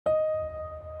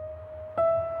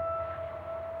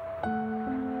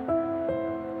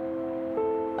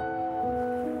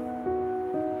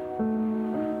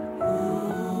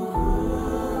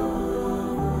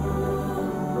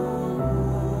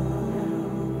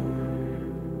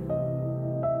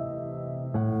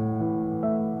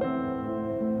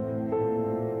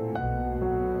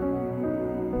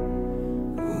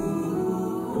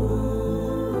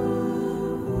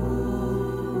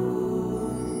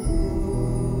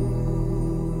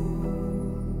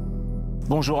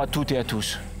Bonjour à toutes et à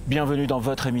tous, bienvenue dans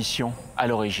votre émission à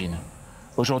l'origine.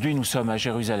 Aujourd'hui nous sommes à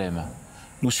Jérusalem.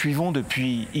 Nous suivons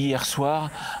depuis hier soir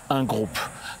un groupe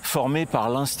formé par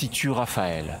l'Institut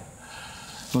Rafaël.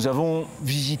 Nous avons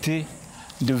visité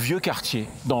de vieux quartiers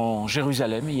dans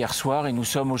Jérusalem hier soir et nous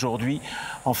sommes aujourd'hui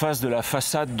en face de la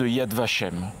façade de Yad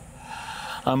Vashem.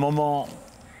 Un moment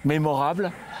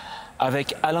mémorable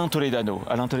avec Alain Toledano.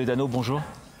 Alain Toledano, bonjour.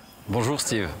 Bonjour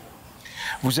Steve.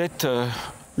 Vous êtes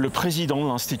le président de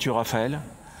l'Institut Rafaël.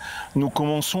 Nous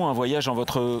commençons un voyage en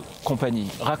votre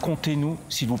compagnie. Racontez-nous,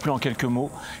 s'il vous plaît, en quelques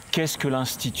mots, qu'est-ce que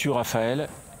l'Institut Rafaël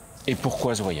et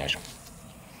pourquoi ce voyage?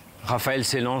 Raphaël,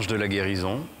 c'est l'ange de la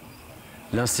guérison.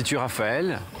 L'Institut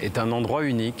Rafaël est un endroit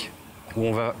unique où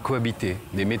on va cohabiter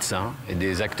des médecins et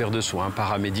des acteurs de soins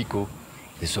paramédicaux,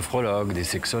 des sophrologues, des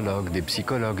sexologues, des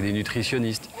psychologues, des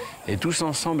nutritionnistes. Et tous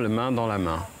ensemble, main dans la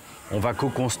main, on va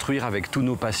co-construire avec tous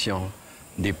nos patients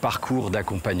des parcours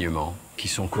d'accompagnement qui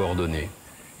sont coordonnés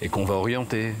et qu'on va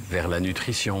orienter vers la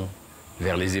nutrition,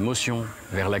 vers les émotions,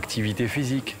 vers l'activité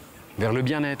physique, vers le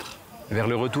bien-être, vers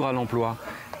le retour à l'emploi.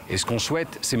 Et ce qu'on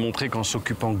souhaite, c'est montrer qu'en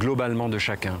s'occupant globalement de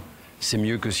chacun, c'est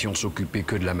mieux que si on s'occupait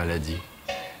que de la maladie.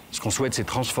 Ce qu'on souhaite, c'est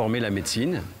transformer la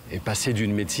médecine et passer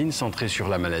d'une médecine centrée sur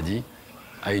la maladie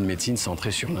à une médecine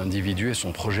centrée sur l'individu et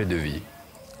son projet de vie.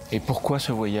 Et pourquoi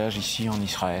ce voyage ici en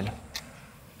Israël?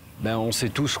 On s'est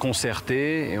tous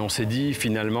concertés et on s'est dit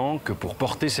finalement que pour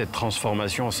porter cette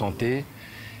transformation en santé,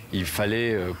 il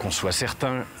fallait qu'on soit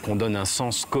certain qu'on donne un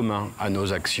sens commun à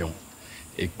nos actions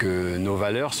et que nos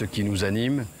valeurs, ce qui nous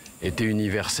anime, étaient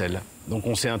universelles. Donc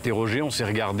on s'est interrogé, on s'est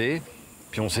regardé,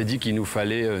 puis on s'est dit qu'il nous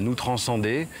fallait nous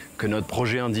transcender, que notre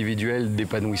projet individuel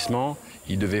d'épanouissement,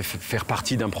 il devait faire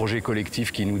partie d'un projet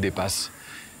collectif qui nous dépasse.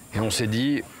 Et on s'est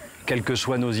dit, quelles que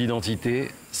soient nos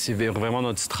identités, c'est vraiment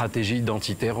notre stratégie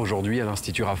identitaire aujourd'hui à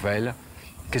l'Institut Rafaël.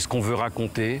 Qu'est-ce qu'on veut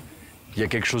raconter? Il y a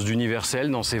quelque chose d'universel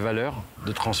dans ces valeurs,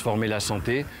 de transformer la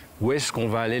santé. Où est-ce qu'on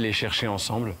va aller les chercher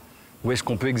ensemble? Où est-ce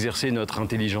qu'on peut exercer notre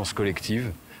intelligence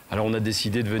collective? Alors on a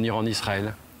décidé de venir en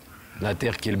Israël, la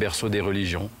terre qui est le berceau des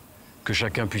religions, que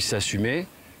chacun puisse s'assumer,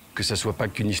 que ça ne soit pas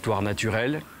qu'une histoire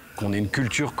naturelle, qu'on ait une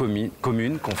culture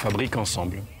commune qu'on fabrique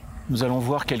ensemble. Nous allons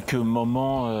voir quelques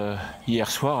moments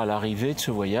hier soir à l'arrivée de ce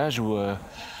voyage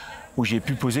où j'ai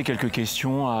pu poser quelques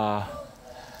questions à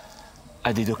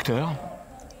des docteurs,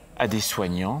 à des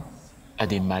soignants, à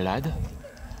des malades,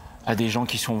 à des gens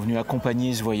qui sont venus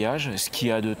accompagner ce voyage. Ce qui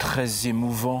a de très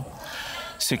émouvant,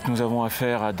 c'est que nous avons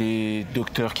affaire à des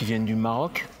docteurs qui viennent du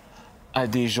Maroc, à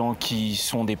des gens qui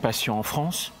sont des patients en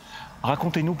France.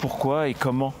 Racontez-nous pourquoi et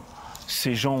comment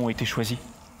ces gens ont été choisis.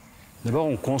 D'abord,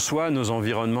 on conçoit nos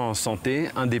environnements en santé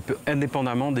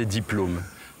indépendamment des diplômes.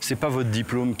 Ce n'est pas votre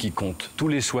diplôme qui compte. Tous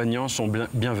les soignants sont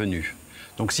bienvenus.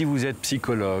 Donc si vous êtes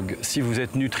psychologue, si vous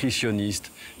êtes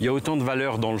nutritionniste, il y a autant de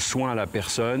valeur dans le soin à la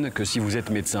personne que si vous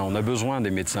êtes médecin. On a besoin des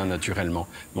médecins naturellement,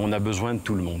 mais on a besoin de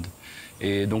tout le monde.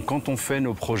 Et donc quand on fait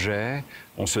nos projets,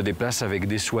 on se déplace avec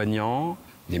des soignants,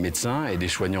 des médecins et des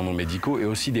soignants non médicaux et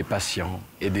aussi des patients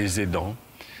et des aidants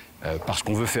parce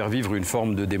qu'on veut faire vivre une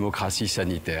forme de démocratie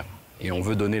sanitaire. Et on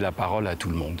veut donner la parole à tout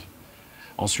le monde.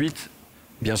 Ensuite,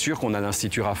 bien sûr qu'on a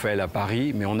l'Institut Rafaël à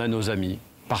Paris, mais on a nos amis.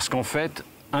 Parce qu'en fait,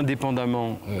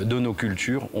 indépendamment de nos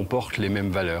cultures, on porte les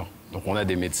mêmes valeurs. Donc on a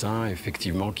des médecins,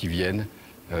 effectivement, qui viennent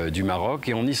du Maroc.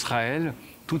 Et en Israël,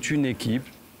 toute une équipe,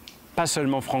 pas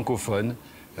seulement francophone,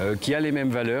 qui a les mêmes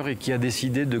valeurs et qui a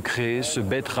décidé de créer ce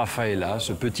bête Raphaël,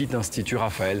 ce petit Institut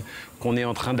Rafaël qu'on est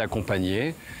en train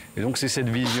d'accompagner. Et donc c'est cette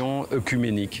vision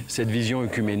œcuménique, cette vision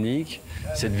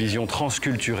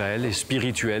transculturelle et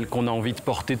spirituelle qu'on a envie de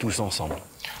porter tous ensemble.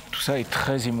 Tout ça est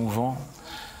très émouvant.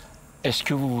 Est-ce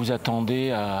que vous vous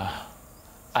attendez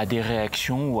à des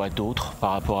réactions ou à d'autres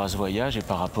par rapport à ce voyage et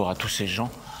par rapport à tous ces gens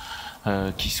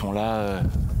qui sont là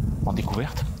en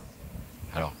découverte?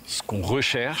 Alors, ce qu'on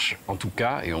recherche, en tout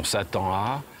cas, et on s'attend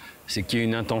à, c'est qu'il y ait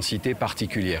une intensité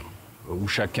particulière, où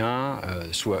chacun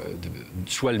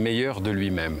soit le meilleur de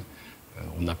lui-même.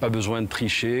 On n'a pas besoin de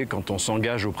tricher quand on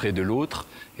s'engage auprès de l'autre,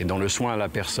 et dans le soin à la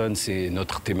personne, c'est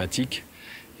notre thématique.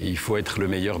 Et il faut être le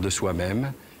meilleur de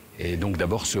soi-même, et donc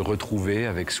d'abord se retrouver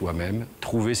avec soi-même,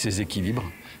 trouver ses équilibres,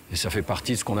 et ça fait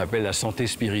partie de ce qu'on appelle la santé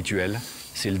spirituelle.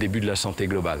 C'est le début de la santé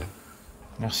globale.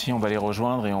 Merci, on va les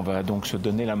rejoindre et on va donc se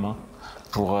donner la main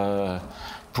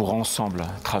pour ensemble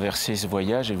traverser ce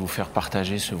voyage et vous faire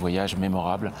partager ce voyage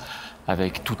mémorable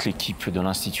avec toute l'équipe de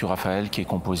l'Institut Rafaël qui est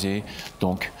composée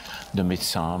donc de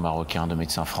médecins marocains, de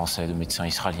médecins français, de médecins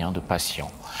israéliens, de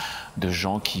patients, de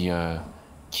gens qui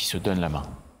se donnent la main.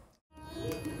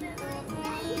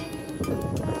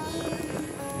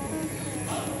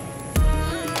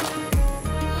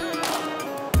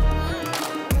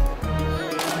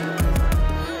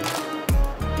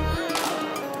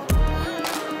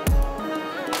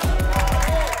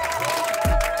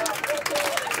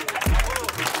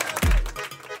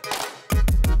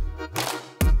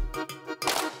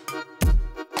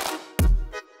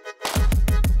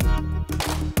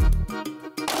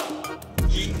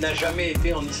 n'a jamais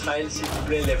été en Israël, s'il vous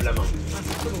plaît, lève la main.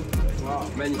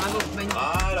 Wow, magnifique.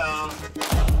 Voilà.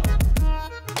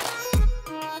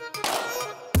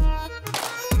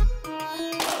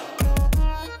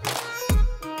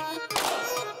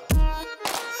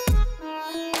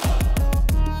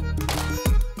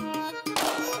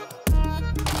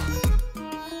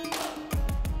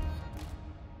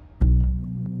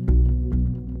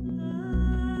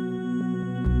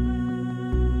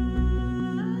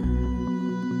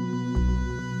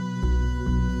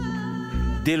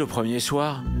 Dès le premier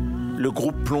soir, le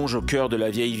groupe plonge au cœur de la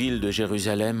vieille ville de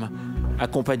Jérusalem,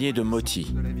 accompagné de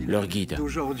Moti, leur guide.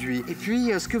 Aujourd'hui. Et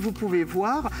puis, ce que vous pouvez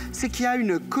voir, c'est qu'il y a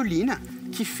une colline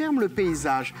qui ferme le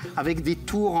paysage avec des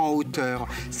tours en hauteur.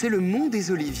 C'est le mont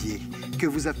des Oliviers que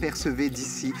vous apercevez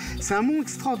d'ici. C'est un mont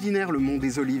extraordinaire, le mont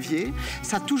des Oliviers.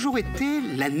 Ça a toujours été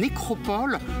la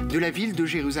nécropole de la ville de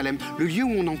Jérusalem, le lieu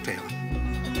où on enterre.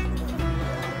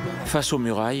 Face aux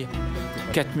murailles,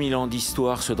 4000 ans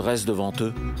d'histoire se dressent devant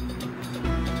eux.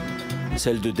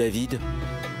 Celle de David,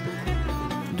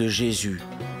 de Jésus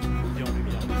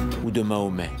ou de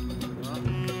Mahomet.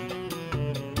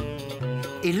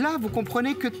 Et là, vous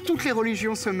comprenez que toutes les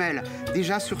religions se mêlent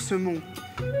déjà sur ce mont,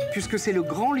 puisque c'est le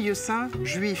grand lieu saint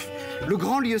juif. Le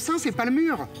grand lieu saint, c'est pas le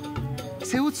mur,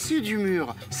 c'est au-dessus du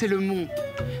mur, c'est le mont.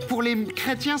 Pour les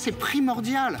chrétiens, c'est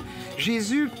primordial.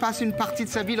 Jésus passe une partie de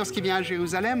sa vie lorsqu'il vient à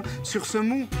Jérusalem sur ce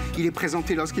mont. Il est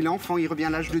présenté lorsqu'il est enfant, il revient à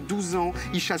l'âge de 12 ans,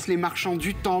 il chasse les marchands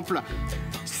du temple.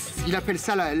 Il appelle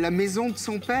ça la maison de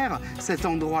son père, cet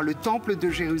endroit, le temple de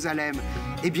Jérusalem.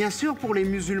 Et bien sûr, pour les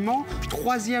musulmans,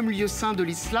 troisième lieu saint de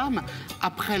l'islam,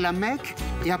 après la Mecque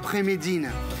et après Médine.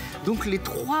 Donc les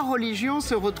trois religions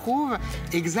se retrouvent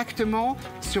exactement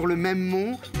sur le même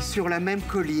mont, sur la même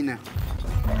colline.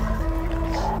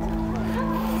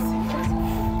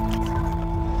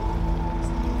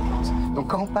 Donc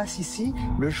quand on passe ici,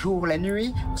 le jour, la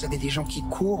nuit, vous avez des gens qui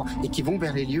courent et qui vont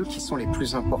vers les lieux qui sont les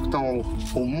plus importants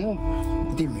au monde,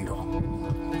 des murs.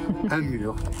 Un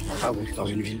mur. Ah oui, dans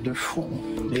une ville de fous.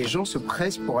 Les gens se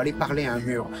pressent pour aller parler à un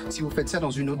mur. Si vous faites ça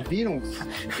dans une autre ville, on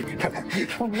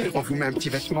vous met un petit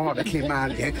vêtement avec les mains.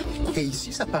 Et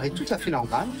ici, ça paraît tout à fait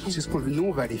normal. C'est ce que nous,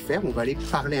 on va aller faire. On va aller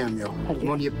parler à un mur.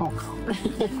 On n'y est pas encore.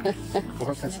 On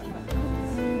va faire ça.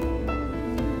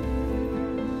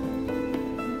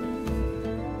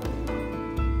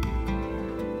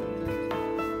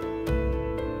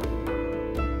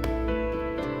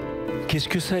 Qu'est-ce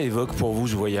que ça évoque pour vous,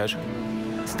 ce voyage?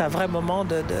 C'est un vrai moment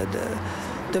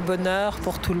de bonheur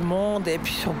pour tout le monde et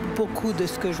puis sur beaucoup de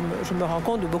ce que je me rends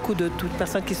compte, de beaucoup de toutes les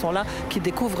personnes qui sont là, qui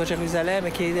découvrent Jérusalem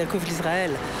et qui découvrent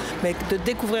l'Israël. Mais de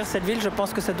découvrir cette ville, je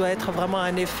pense que ça doit être vraiment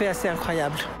un effet assez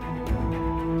incroyable.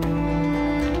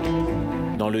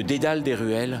 Dans le dédale des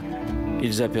ruelles,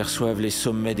 ils aperçoivent les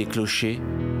sommets des clochers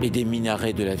et des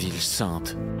minarets de la ville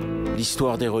sainte.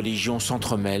 L'histoire des religions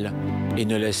s'entremêle et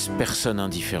ne laisse personne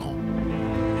indifférent.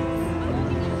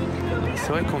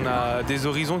 C'est vrai qu'on a des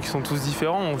horizons qui sont tous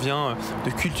différents, on vient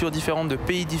de cultures différentes, de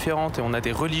pays différents et on a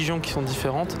des religions qui sont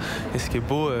différentes. Et ce qui est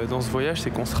beau dans ce voyage, c'est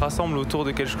qu'on se rassemble autour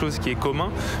de quelque chose qui est commun,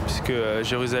 puisque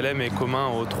Jérusalem est commun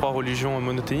aux trois religions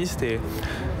monothéistes. Et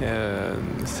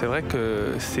c'est vrai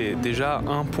que c'est déjà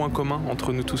un point commun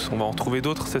entre nous tous. On va en trouver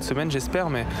d'autres cette semaine, j'espère,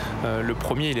 mais le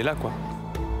premier, il est là, quoi.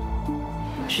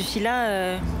 Je suis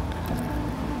là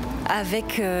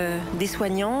avec des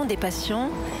soignants, des patients,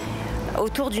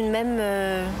 autour de mêmes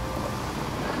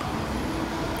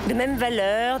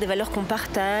valeurs, des valeurs qu'on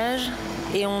partage.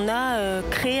 Et on a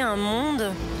créé un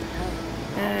monde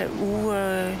où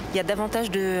il y a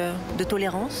davantage de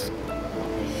tolérance.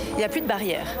 Il n'y a plus de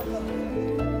barrières.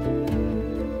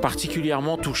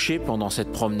 Particulièrement touché pendant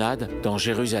cette promenade dans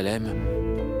Jérusalem,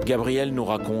 Gabriel nous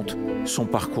raconte son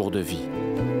parcours de vie.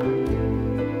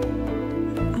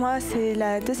 Moi, c'est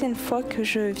la deuxième fois que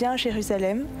je viens à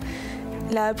Jérusalem.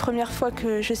 La première fois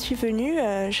que je suis venue,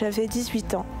 j'avais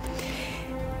 18 ans.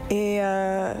 Et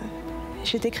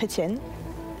j'étais chrétienne,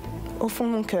 au fond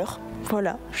de mon cœur.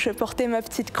 Voilà, je portais ma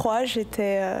petite croix,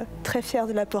 j'étais très fière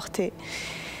de la porter.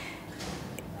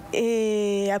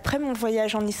 Et après mon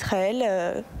voyage en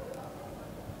Israël,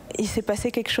 il s'est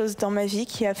passé quelque chose dans ma vie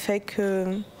qui a fait que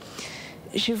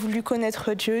j'ai voulu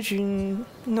connaître Dieu d'une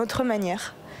autre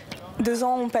manière. 2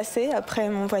 ans ont passé après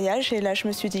mon voyage et là je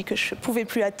me suis dit que je ne pouvais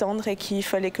plus attendre et qu'il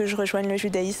fallait que je rejoigne le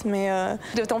judaïsme.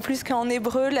 D'autant plus qu'en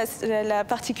hébreu, la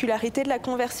particularité de la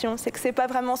conversion, c'est que ce n'est pas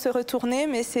vraiment se retourner,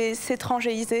 mais c'est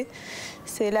s'étrangéiser,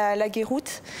 c'est la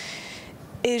guéroute.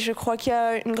 Et je crois qu'il y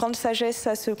a une grande sagesse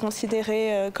à se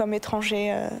considérer comme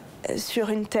étranger sur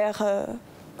une terre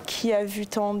qui a vu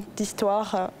tant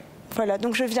d'histoires Voilà,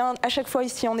 donc je viens à chaque fois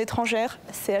ici en étrangère,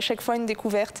 c'est à chaque fois une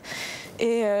découverte.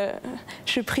 Et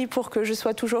je prie pour que je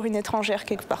sois toujours une étrangère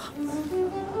quelque part.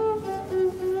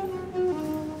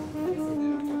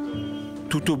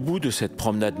 Tout au bout de cette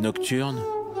promenade nocturne,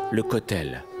 le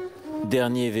Kotel,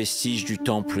 dernier vestige du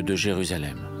temple de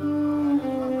Jérusalem.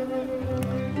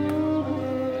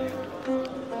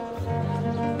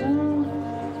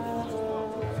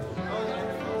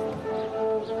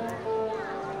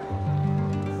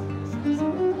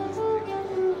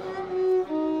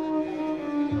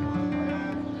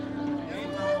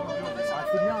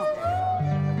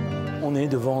 On est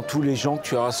devant tous les gens que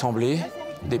tu as rassemblés,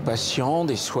 des patients,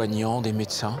 des soignants, des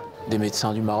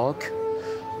médecins du Maroc,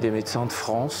 des médecins de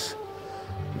France,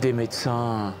 des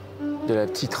médecins de la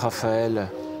petite Rafaël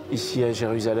ici à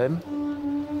Jérusalem.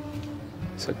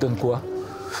 Ça te donne quoi?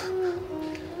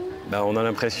 On a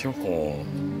l'impression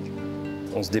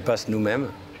qu'on se dépasse nous-mêmes.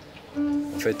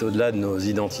 En fait, au-delà de nos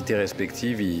identités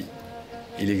respectives,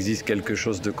 il existe quelque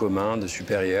chose de commun, de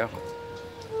supérieur,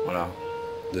 voilà,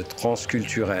 de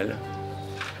transculturel.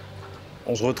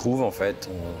 On se retrouve en fait,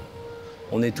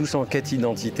 on est tous en quête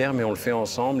identitaire, mais on le fait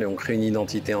ensemble et on crée une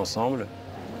identité ensemble,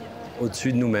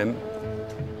 au-dessus de nous-mêmes.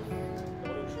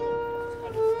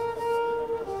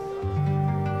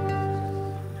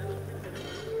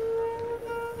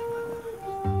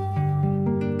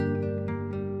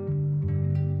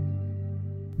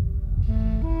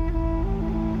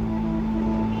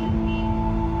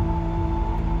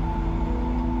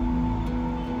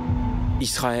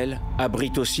 Israël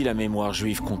abrite aussi la mémoire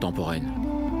juive contemporaine.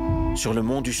 Sur le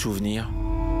mont du souvenir,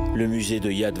 le musée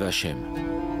de Yad Vashem.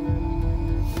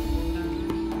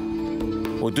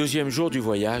 Au deuxième jour du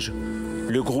voyage,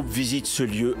 le groupe visite ce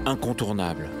lieu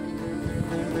incontournable.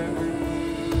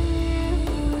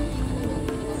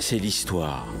 C'est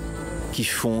l'histoire qui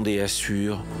fonde et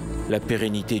assure la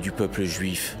pérennité du peuple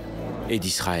juif et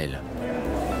d'Israël.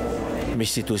 Mais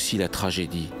c'est aussi la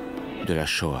tragédie de la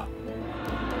Shoah.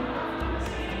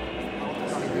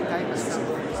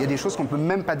 Il y a des choses qu'on ne peut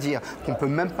même pas dire, qu'on ne peut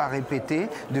même pas répéter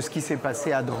de ce qui s'est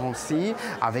passé à Drancy,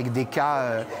 avec des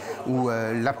cas où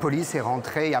la police est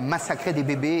rentrée et a massacré des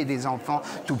bébés et des enfants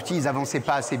tout petits. Ils n'avançaient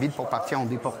pas assez vite pour partir en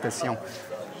déportation.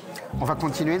 On va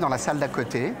continuer dans la salle d'à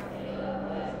côté.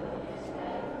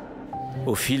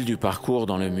 Au fil du parcours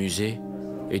dans le musée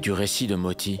et du récit de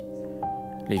Moti,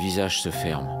 les visages se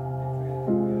ferment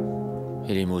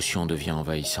et l'émotion devient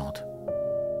envahissante.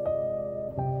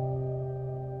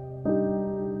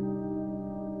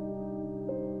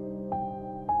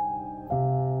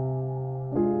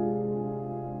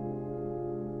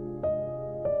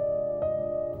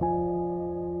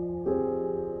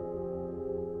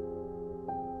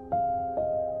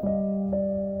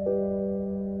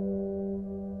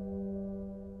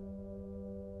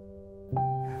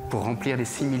 Pour remplir les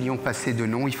 6 millions passés de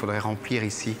noms, il faudrait remplir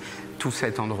ici tout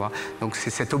cet endroit. Donc c'est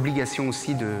cette obligation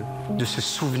aussi de se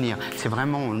souvenir. C'est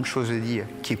vraiment une chose, je dis,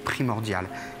 qui est primordiale.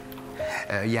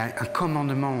 Il y a un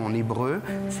commandement en hébreu,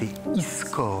 c'est «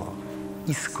 iskor ».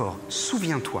 Iskor,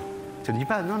 souviens-toi. Je ne dis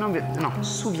pas, non,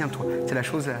 souviens-toi. C'est la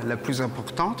chose la plus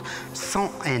importante,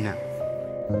 sans haine.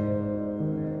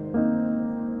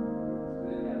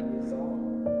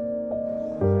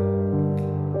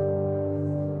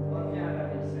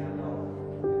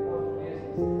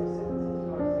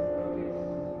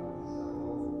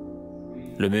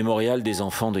 Le mémorial des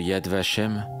enfants de Yad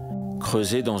Vashem,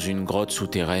 creusé dans une grotte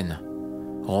souterraine,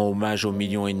 rend hommage aux 1,5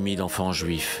 millions d'enfants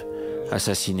juifs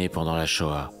assassinés pendant la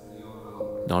Shoah.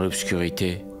 Dans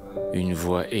l'obscurité, une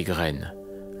voix égrène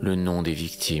le nom des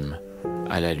victimes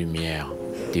à la lumière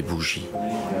des bougies.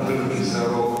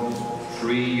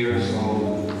 3 years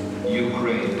old,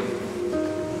 Ukraine.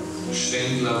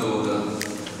 Shane Lavoda,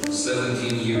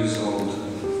 17 years old,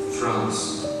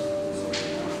 France.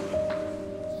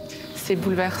 C'est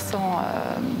bouleversant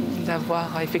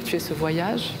d'avoir effectué ce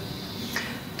voyage.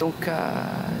 Donc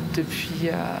depuis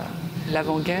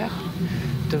l'avant-guerre,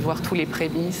 de voir tous les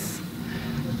prémices,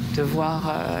 de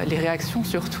voir les réactions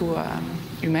surtout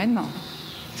humaines,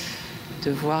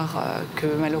 de voir que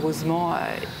malheureusement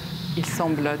il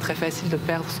semble très facile de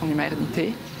perdre son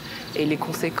humanité et les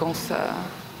conséquences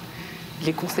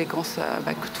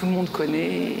que tout le monde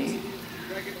connaît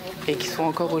et qui sont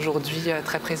encore aujourd'hui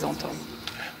très présentes.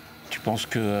 Tu penses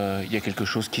qu'il y a quelque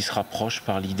chose qui se rapproche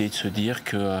par l'idée de se dire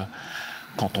que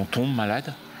quand on tombe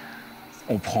malade,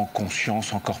 on prend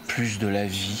conscience encore plus de la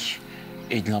vie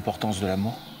et de l'importance de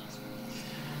l'amour?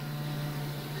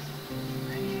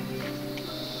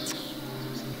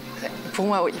 Pour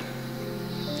moi, oui.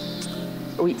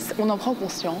 Oui, on en prend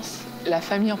conscience, la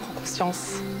famille en prend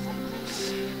conscience.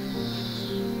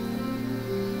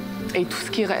 Et tout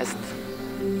ce qui reste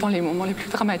dans les moments les plus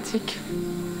dramatiques,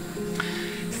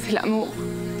 c'est l'amour.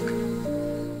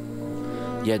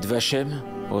 Yad Vashem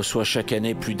reçoit chaque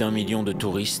année plus d'1 million de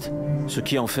touristes, ce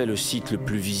qui en fait le site le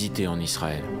plus visité en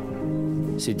Israël.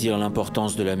 C'est dire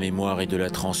l'importance de la mémoire et de la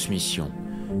transmission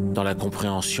dans la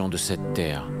compréhension de cette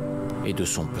terre et de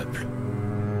son peuple.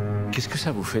 Qu'est-ce que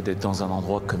ça vous fait d'être dans un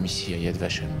endroit comme ici, à Yad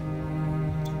Vashem?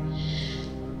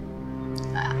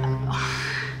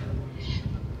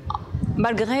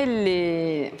 Malgré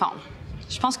les... Enfin,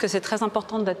 je pense que c'est très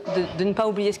important de ne pas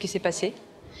oublier ce qui s'est passé.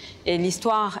 Et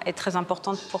l'histoire est très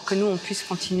importante pour que nous, on puisse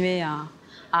continuer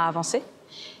à avancer.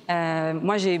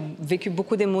 Moi, j'ai vécu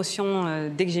beaucoup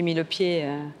d'émotions dès que j'ai mis le pied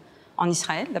en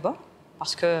Israël, d'abord.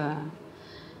 Parce que,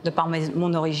 de par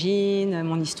mon origine,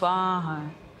 mon histoire,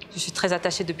 je suis très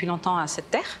attachée depuis longtemps à cette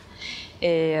terre.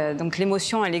 Et donc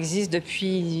l'émotion, elle existe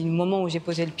depuis le moment où j'ai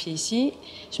posé le pied ici.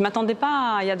 Je ne m'attendais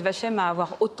pas à Yad Vashem à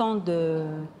avoir autant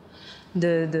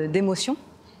d'émotions.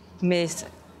 Mais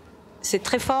c'est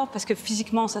très fort parce que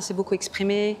physiquement, ça s'est beaucoup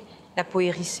exprimé. La peau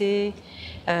hérissée,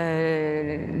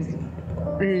 les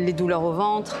douleurs au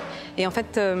ventre. Et en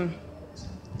fait,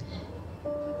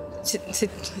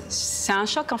 c'est un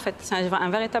choc, en fait. C'est un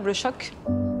véritable choc.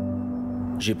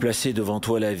 J'ai placé devant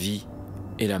toi la vie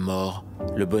et la mort,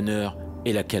 le bonheur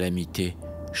et la calamité.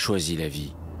 Choisis la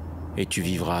vie, et tu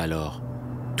vivras alors,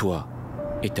 toi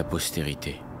et ta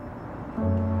postérité.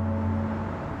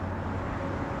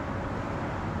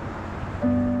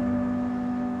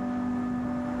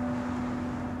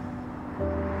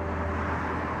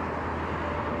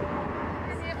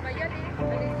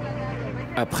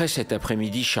 Après cet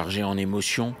après-midi chargé en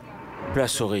émotions,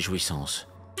 place aux réjouissances.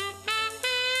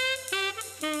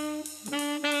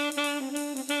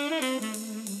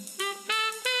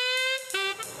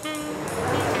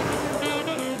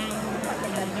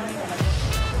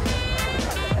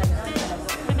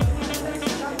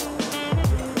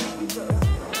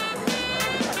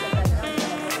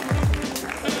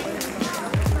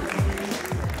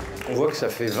 On voit que ça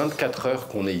fait 24 heures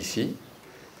qu'on est ici.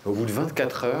 Au bout de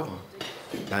 24 heures,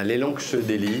 ben, les langues se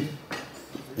délient.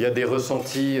 Il y a des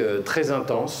ressentis très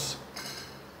intenses.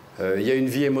 Il y a une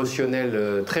vie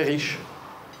émotionnelle très riche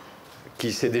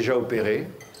qui s'est déjà opérée.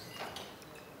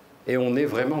 Et on est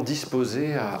vraiment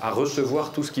disposé à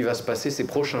recevoir tout ce qui va se passer ces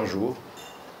prochains jours.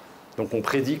 Donc on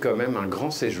prédit quand même un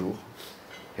grand séjour.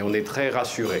 Et on est très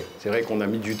rassurés. C'est vrai qu'on a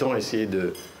mis du temps à essayer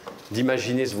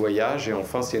d'imaginer ce voyage. Et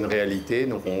enfin, c'est une réalité.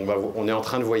 Donc on est en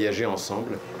train de voyager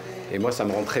ensemble. Et moi, ça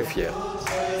me rend très fier.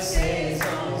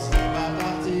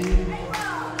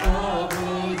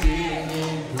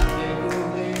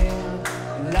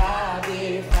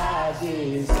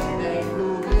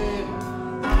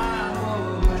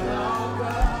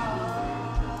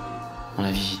 On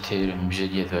a visité le musée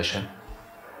de Yad Vashem.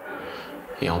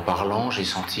 Et en parlant, j'ai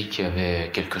senti qu'il y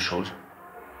avait quelque chose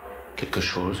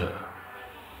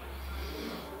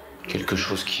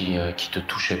qui te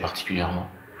touchait particulièrement.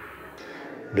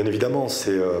 Bien évidemment,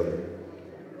 c'est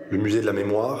le musée de la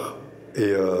mémoire.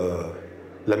 Et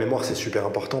la mémoire, c'est super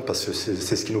important parce que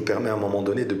c'est ce qui nous permet à un moment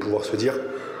donné de pouvoir se dire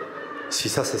si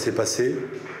ça s'est passé,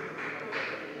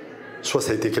 soit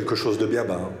ça a été quelque chose de bien,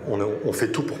 ben, on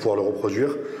fait tout pour pouvoir le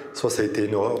reproduire, soit ça a été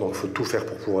une horreur, donc il faut tout faire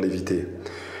pour pouvoir l'éviter.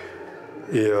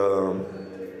 Et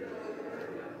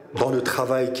dans le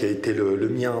travail qui a été le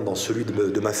mien, dans celui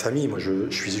de ma famille, moi je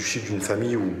suis issu d'une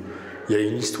famille où il y a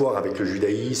une histoire avec le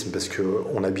judaïsme, parce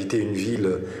qu'on habitait une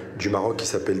ville du Maroc qui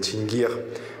s'appelle Tingir,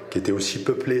 qui était aussi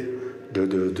peuplée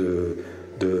de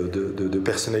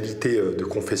personnalités de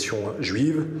confession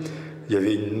juive. Il y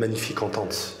avait une magnifique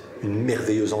entente, une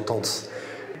merveilleuse entente.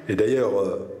 Et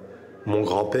d'ailleurs, mon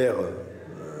grand-père,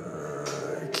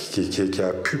 qui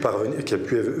a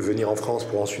pu venir en France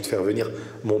pour ensuite faire venir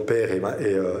mon père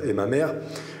et ma mère,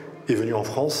 est venu en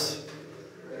France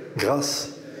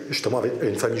grâce justement à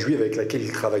une famille juive avec laquelle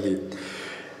il travaillait.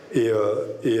 Et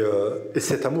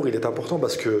cet amour, il est important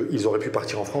parce qu'ils auraient pu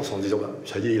partir en France en disant bah,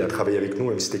 ça y est, il a travaillé avec nous,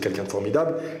 même si c'était quelqu'un de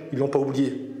formidable. Ils ne l'ont pas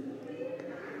oublié.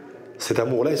 Cet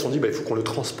amour-là, ils se sont dit bah, il faut qu'on le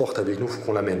transporte avec nous, il faut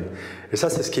qu'on l'amène. Et ça,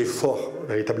 c'est ce qui est fort,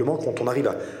 véritablement, quand on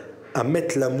arrive à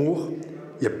mettre l'amour,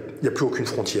 il n'y a plus aucune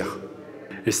frontière.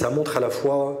 Et ça montre à la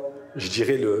fois, je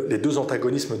dirais, les deux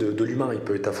antagonismes de l'humain. Il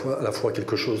peut être à la fois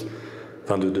quelque chose,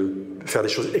 enfin de faire des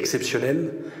choses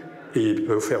exceptionnelles, et il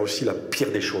peut faire aussi la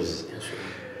pire des choses.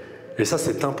 Et ça,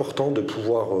 c'est important de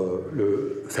pouvoir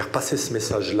faire passer ce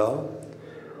message-là.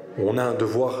 On a un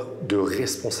devoir de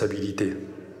responsabilité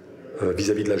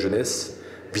vis-à-vis de la jeunesse,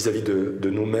 vis-à-vis de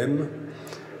nous-mêmes,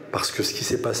 parce que ce qui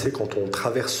s'est passé quand on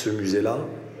traverse ce musée-là,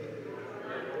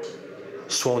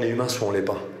 soit on est humain, soit on ne l'est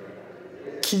pas.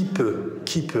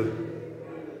 qui peut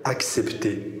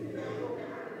accepter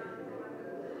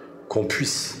qu'on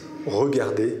puisse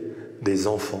regarder des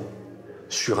enfants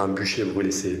sur un bûcher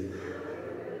brûlé?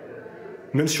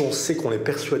 Même si on sait qu'on est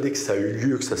persuadé que ça a eu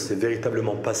lieu, que ça s'est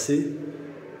véritablement passé,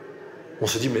 on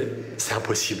se dit mais c'est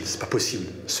impossible, c'est pas possible,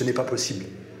 ce n'est pas possible.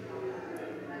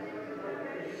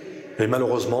 Et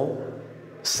malheureusement,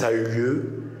 ça a eu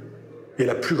lieu, et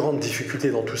la plus grande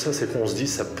difficulté dans tout ça, c'est qu'on se dit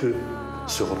ça peut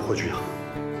se reproduire.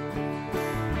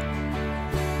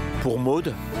 Pour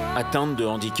Maud, atteinte de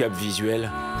handicap visuel,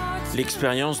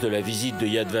 l'expérience de la visite de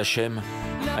Yad Vashem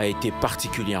a été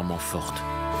particulièrement forte.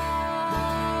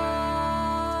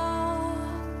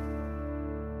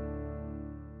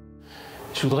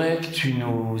 Je voudrais que tu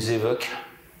nous évoques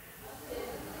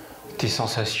tes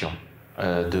sensations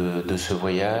de ce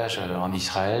voyage en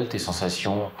Israël, tes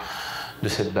sensations de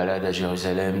cette balade à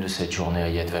Jérusalem, de cette journée à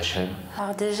Yad Vashem.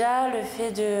 Alors déjà, le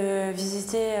fait de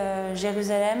visiter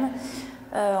Jérusalem,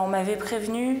 on m'avait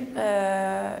prévenu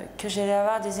que j'allais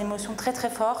avoir des émotions très très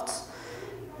fortes,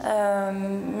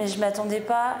 mais je ne m'attendais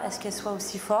pas à ce qu'elles soient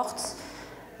aussi fortes.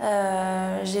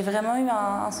 J'ai vraiment eu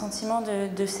un sentiment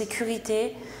de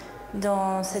sécurité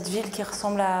dans cette ville qui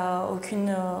ressemble à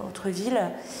aucune autre ville.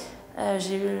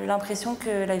 J'ai eu l'impression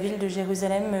que la ville de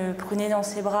Jérusalem me prenait dans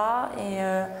ses bras et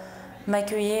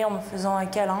m'accueillait en me faisant un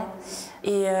câlin.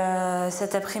 Et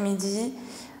cet après-midi,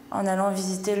 en allant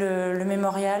visiter le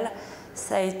mémorial,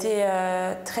 ça a été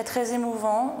très très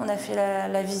émouvant. On a fait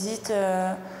la visite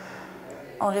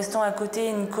en restant à côté,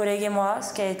 une collègue et moi,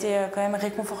 ce qui a été quand même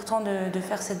réconfortant de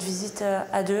faire cette visite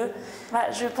à deux.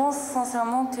 Je pense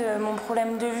sincèrement que mon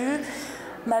problème de vue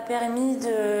m'a permis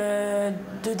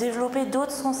de développer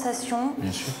d'autres sensations.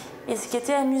 Bien sûr. Et ce qui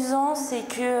était amusant, c'est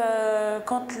que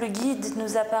quand le guide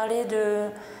nous a parlé de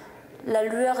la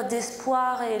lueur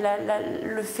d'espoir et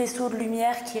le faisceau de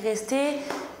lumière qui restait,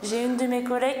 j'ai une de mes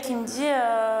collègues qui me dit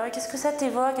qu'est-ce que ça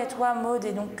t'évoque à toi, Maud?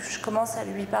 Et donc je commence à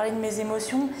lui parler de mes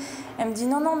émotions. Elle me dit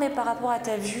non, mais par rapport à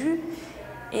ta vue.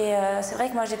 Et c'est vrai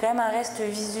que moi j'ai quand même un reste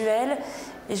visuel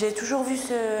et j'ai toujours vu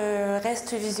ce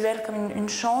reste visuel comme une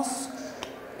chance.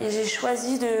 Et j'ai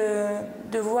choisi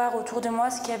de voir autour de moi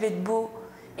ce qu'il y avait de beau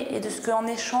et de ce qu'en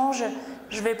échange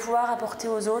je vais pouvoir apporter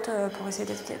aux autres pour essayer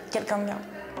d'être quelqu'un de bien.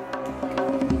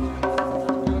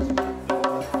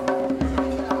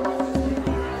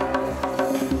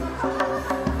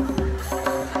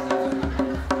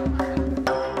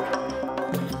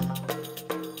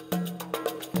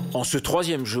 En ce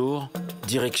troisième jour,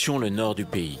 direction le nord du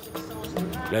pays.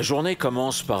 La journée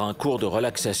commence par un cours de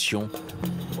relaxation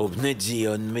au Bnei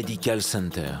Zion Medical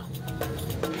Center.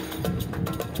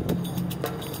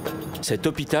 Cet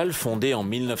hôpital, fondé en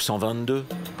 1922,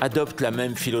 adopte la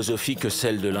même philosophie que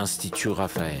celle de l'Institut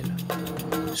Rafaël.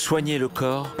 Soigner le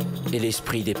corps et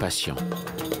l'esprit des patients.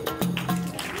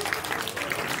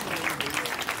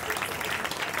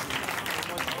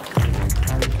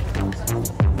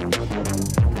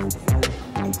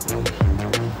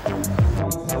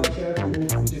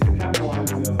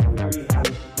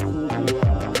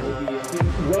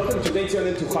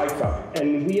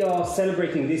 And we are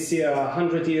celebrating this year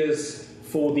 100 years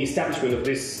for the establishment of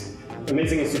this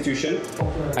amazing institution.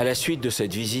 À la suite de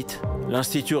cette visite,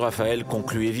 l'Institut Rafaël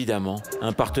conclut évidemment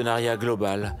un partenariat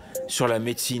global sur la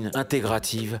médecine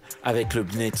intégrative avec le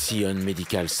Bnei Zion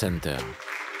Medical Center.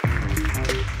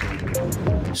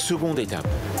 Seconde étape,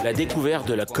 la découverte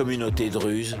de la communauté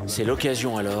druze. C'est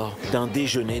l'occasion alors d'un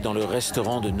déjeuner dans le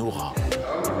restaurant de Noura.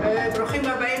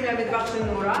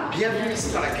 Bienvenue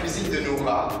ici dans la cuisine de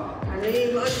Noura. Elle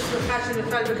est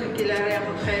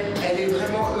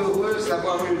vraiment heureuse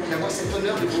d'avoir cet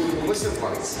honneur de vous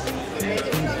recevoir ici.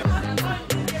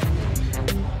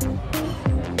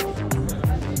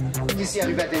 Ici à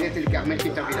Rubadénet et le Carmel, qui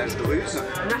est un village druze.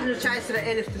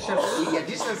 Il y a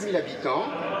 19 000 habitants.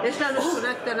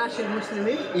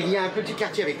 Il y a un petit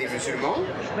quartier avec des musulmans.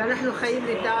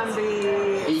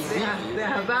 Et ils vivent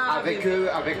avec eux,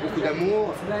 avec beaucoup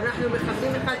d'amour.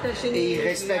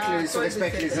 Et ils se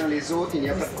respectent les uns les autres, il n'y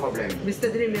a pas de problème.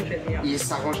 Ils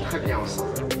s'arrangent très bien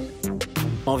ensemble.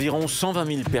 Environ 120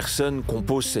 000 personnes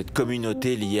composent cette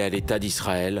communauté liée à l'État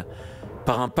d'Israël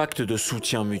par un pacte de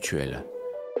soutien mutuel.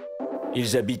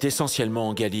 Ils habitent essentiellement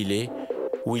en Galilée,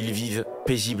 où ils vivent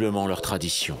paisiblement leur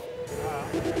tradition.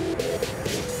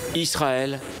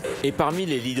 Israël est parmi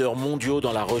les leaders mondiaux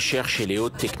dans la recherche et les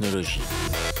hautes technologies.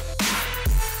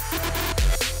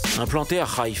 Implanté à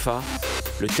Haïfa,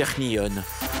 le Technion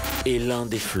est l'un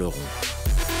des fleurons.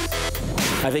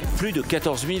 Avec plus de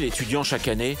 14 000 étudiants chaque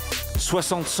année,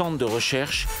 60 centres de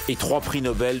recherche et 3 prix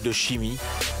Nobel de chimie,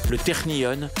 le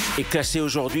Technion est classé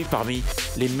aujourd'hui parmi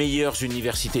les meilleures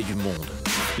universités du monde.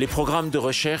 Les programmes de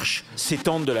recherche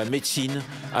s'étendent de la médecine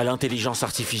à l'intelligence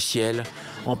artificielle,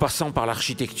 en passant par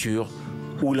l'architecture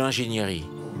ou l'ingénierie.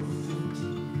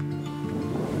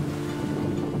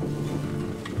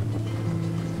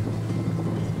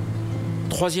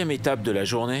 Troisième étape de la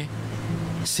journée,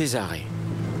 Césarée.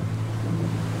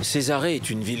 Césarée est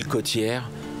une ville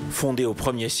côtière fondée au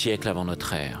 1er siècle avant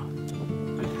notre ère.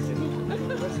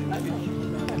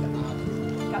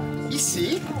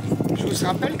 Ici, je vous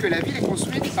rappelle que la ville est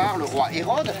construite par le roi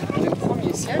Hérode au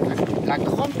 1er siècle, la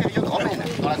grande période romaine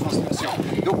dans la construction.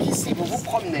 Donc ici, vous vous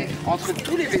promenez entre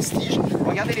tous les vestiges.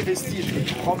 Regardez les vestiges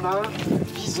romains,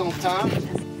 byzantins.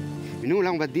 Nous,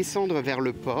 là, on va descendre vers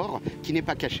le port, qui n'est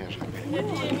pas caché, je rappelle.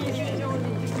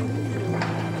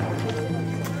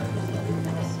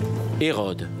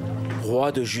 Hérode,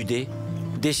 roi de Judée,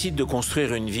 décide de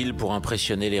construire une ville pour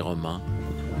impressionner les Romains.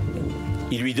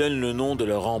 Il lui donne le nom de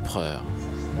leur empereur.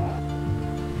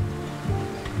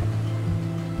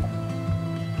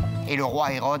 Et le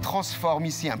roi Hérode transforme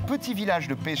ici un petit village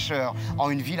de pêcheurs en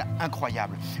une ville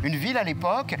incroyable. Une ville à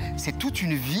l'époque, c'est toute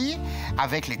une vie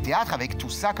avec les théâtres, avec tout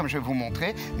ça, comme je vais vous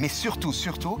montrer. Mais surtout,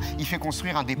 il fait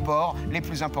construire un des ports les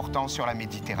plus importants sur la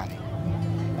Méditerranée.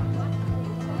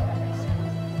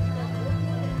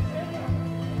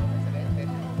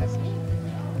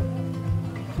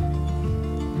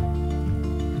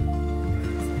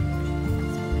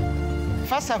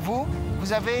 Face à vous,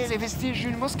 vous avez les vestiges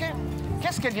d'une mosquée.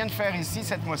 Qu'est-ce qu'elle vient de faire ici,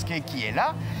 cette mosquée qui est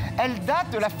là? Elle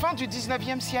date de la fin du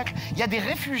 19e siècle. Il y a des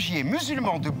réfugiés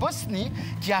musulmans de Bosnie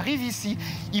qui arrivent ici.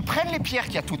 Ils prennent les pierres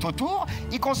qu'il y a tout autour,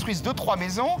 ils construisent 2-3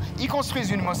 maisons, ils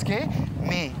construisent une mosquée.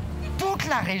 Mais toute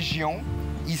la région,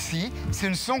 ici, ce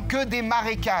ne sont que des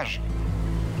marécages.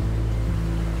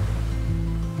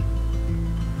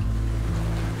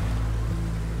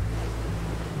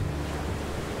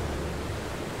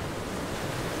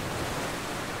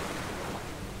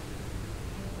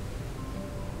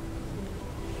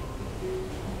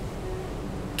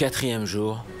 Quatrième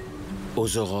jour,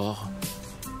 aux aurores,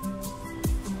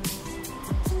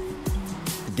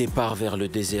 départ vers le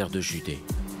désert de Judée.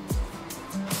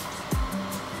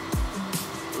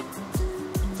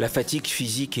 La fatigue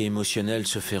physique et émotionnelle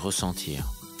se fait ressentir.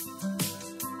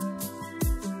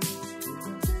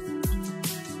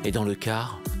 Et dans le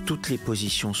car, toutes les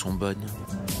positions sont bonnes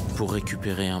pour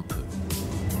récupérer un peu,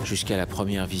 jusqu'à la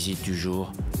première visite du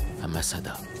jour à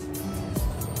Masada.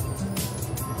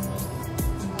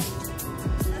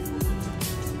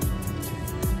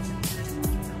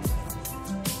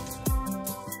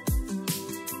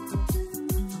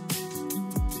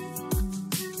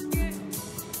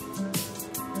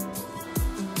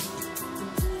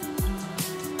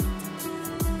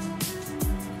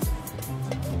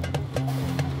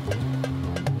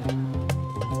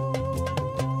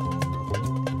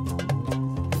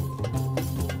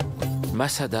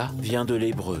 Masada vient de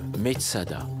l'hébreu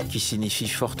Metsada, qui signifie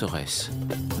forteresse.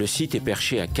 Le site est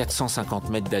perché à 450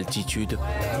 mètres d'altitude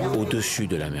au-dessus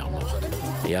de la mer Morte.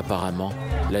 Et apparemment,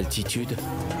 l'altitude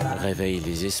réveille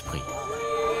les esprits.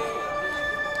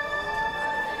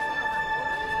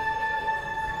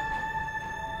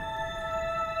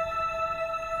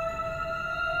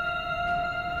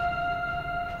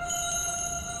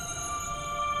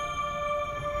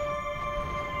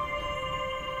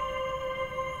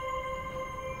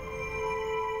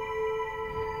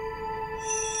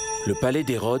 Le palais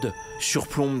d'Hérode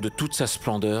surplombe de toute sa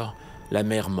splendeur la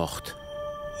mer Morte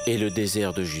et le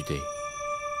désert de Judée.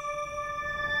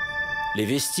 Les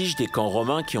vestiges des camps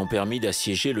romains qui ont permis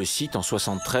d'assiéger le site en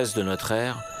 73 de notre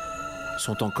ère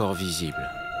sont encore visibles.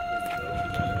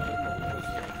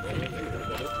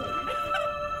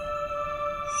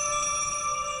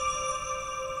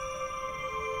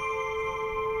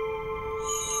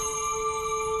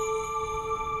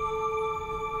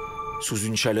 Sous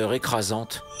une chaleur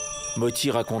écrasante,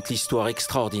 Moti raconte l'histoire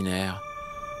extraordinaire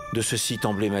de ce site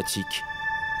emblématique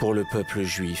pour le peuple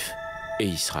juif et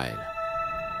Israël.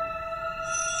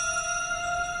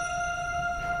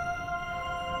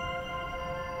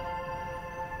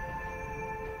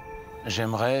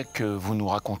 J'aimerais que vous nous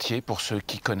racontiez, pour ceux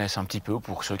qui connaissent un petit peu ou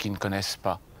pour ceux qui ne connaissent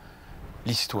pas,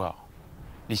 l'histoire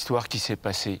qui s'est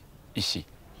passée ici.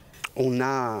 On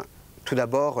a Tout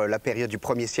d'abord, la période du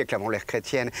 1er siècle avant l'ère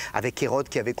chrétienne, avec Hérode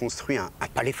qui avait construit un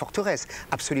palais-forteresse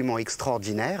absolument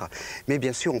extraordinaire. Mais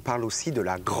bien sûr, on parle aussi de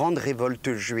la grande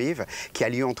révolte juive qui a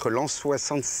lieu entre l'an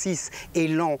 66 et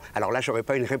l'an... Alors là, j'aurais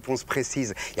pas une réponse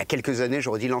précise. Il y a quelques années,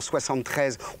 j'aurais dit l'an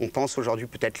 73. On pense aujourd'hui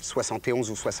peut-être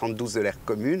 71 ou 72 de l'ère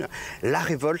commune. La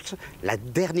révolte, la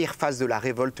dernière phase de la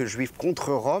révolte juive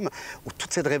contre Rome, où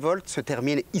toute cette révolte se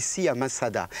termine ici à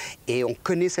Masada. Et on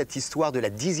connaît cette histoire de la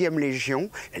 10e légion,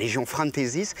 la légion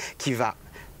Frantesis, qui va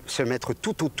se mettre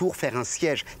tout autour, faire un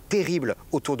siège terrible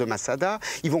autour de Masada.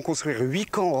 Ils vont construire 8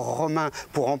 camps romains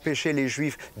pour empêcher les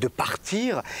Juifs de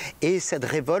partir. Et cette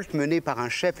révolte menée par un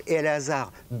chef,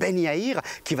 Éléazar Ben Yaïr,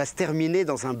 qui va se terminer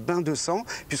dans un bain de sang,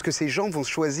 puisque ces gens vont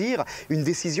choisir une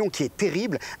décision qui est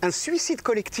terrible, un suicide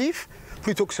collectif,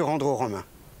 plutôt que se rendre aux Romains.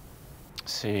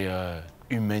 C'est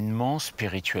humainement,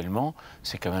 spirituellement,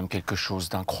 c'est quand même quelque chose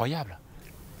d'incroyable.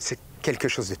 C'est quelque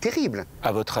chose de terrible.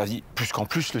 À votre avis, puisqu'en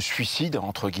plus le suicide,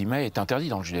 entre guillemets, est interdit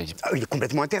dans le judaïsme. Ah, il est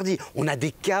complètement interdit. On a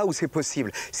des cas où c'est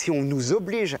possible. Si on nous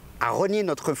oblige à renier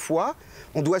notre foi,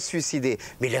 on doit se suicider.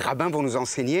 Mais les rabbins vont nous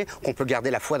enseigner qu'on peut garder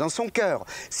la foi dans son cœur.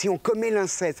 Si on commet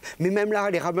l'inceste, mais même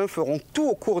là, les rabbins feront tout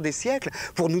au cours des siècles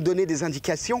pour nous donner des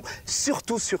indications.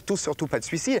 Surtout, surtout, surtout pas de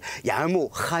suicide. Il y a un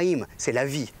mot, chaim, c'est la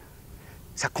vie.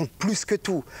 Ça compte plus que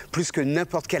tout, plus que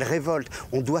n'importe quelle révolte.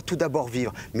 On doit tout d'abord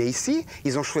vivre. Mais ici,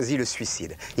 ils ont choisi le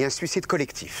suicide. Il y a un suicide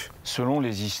collectif. Selon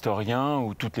les historiens,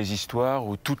 ou toutes les histoires,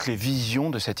 ou toutes les visions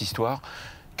de cette histoire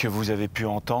que vous avez pu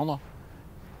entendre,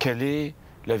 quelle est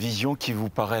la vision qui vous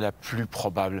paraît la plus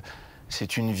probable?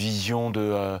 C'est une vision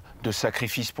de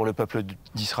sacrifice pour le peuple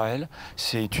d'Israël?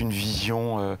 C'est une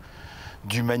vision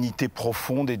d'humanité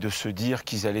profonde et de se dire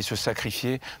qu'ils allaient se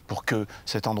sacrifier pour que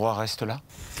cet endroit reste là?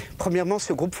 Premièrement,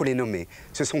 ce groupe, il faut les nommer.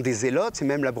 Ce sont des zélotes, c'est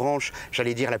même la branche,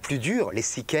 j'allais dire, la plus dure, les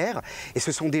sicaires. Et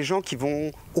ce sont des gens qui vont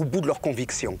au bout de leurs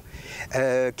convictions,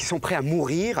 qui sont prêts à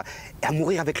mourir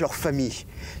avec leur famille.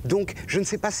 Donc, je ne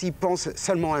sais pas s'ils pensent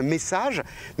seulement à un message,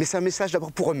 mais c'est un message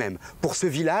d'abord pour eux-mêmes, pour ce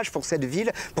village, pour cette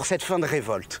ville, pour cette fin de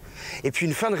révolte. Et puis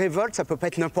une fin de révolte, ça ne peut pas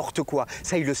être n'importe quoi.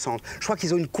 Ça, ils le sentent. Je crois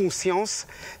qu'ils ont une conscience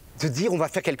de dire on va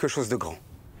faire quelque chose de grand.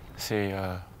 C'est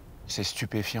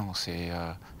stupéfiant,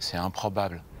 c'est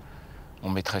improbable. On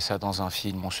mettrait ça dans un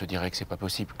film, on se dirait que c'est pas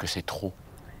possible, que c'est trop.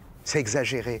 C'est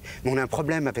exagéré, mais on a un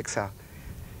problème avec ça.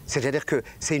 C'est-à-dire que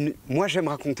moi j'aime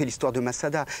raconter l'histoire de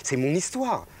Masada, c'est mon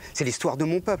histoire, c'est l'histoire de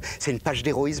mon peuple, c'est une page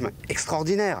d'héroïsme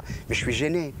extraordinaire, mais je suis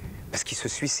gêné. Parce qu'ils se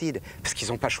suicident, parce qu'ils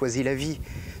n'ont pas choisi la vie.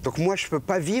 Donc moi je ne peux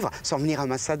pas vivre sans venir à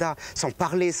Masada, sans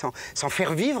parler, sans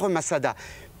faire vivre Masada.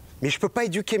 Mais je ne peux pas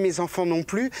éduquer mes enfants non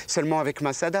plus seulement avec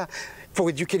Masada. Il faut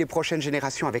éduquer les prochaines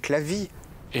générations avec la vie.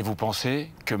 Et vous pensez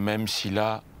que même si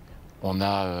là, on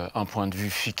a un point de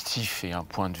vue fictif et un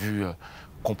point de vue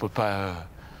qu'on ne peut pas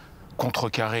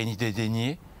contrecarrer ni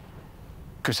dédaigner,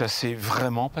 que ça s'est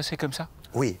vraiment passé comme ça?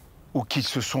 Oui. Ou qu'ils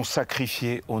se sont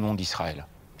sacrifiés au nom d'Israël?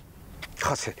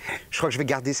 Oh, je crois que je vais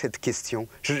garder cette question.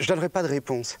 Je ne donnerai pas de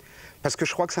réponse. Parce que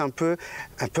je crois que c'est un peu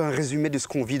un résumé de ce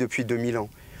qu'on vit depuis 2000 ans.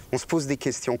 On se pose des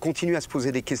questions, on continue à se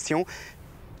poser des questions.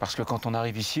 Parce que quand on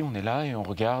arrive ici, on est là et on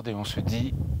regarde et on se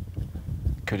dit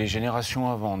que les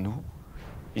générations avant nous,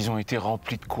 ils ont été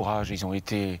remplis de courage, ils ont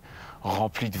été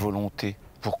remplis de volonté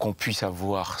pour qu'on puisse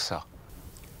avoir ça.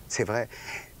 C'est vrai.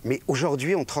 Mais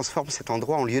aujourd'hui, on transforme cet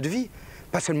endroit en lieu de vie.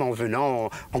 Pas seulement en venant,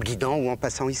 en guidant ou en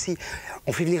passant ici.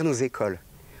 On fait venir nos écoles.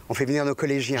 On fait venir nos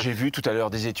collégiens. J'ai vu tout à l'heure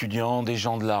des étudiants, des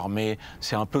gens de l'armée.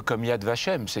 C'est un peu comme Yad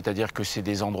Vashem, c'est-à-dire que c'est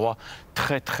des endroits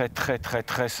très, très, très, très,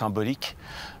 très symboliques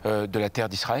de la terre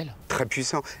d'Israël. Très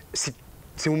puissant. Si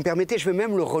vous me permettez, je vais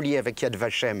même le relier avec Yad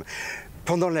Vashem.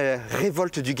 Pendant la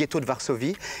révolte du ghetto de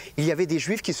Varsovie, il y avait des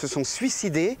Juifs qui se sont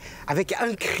suicidés avec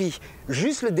un cri,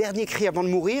 juste le dernier cri avant de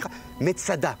mourir,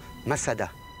 Metsada,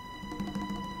 Masada.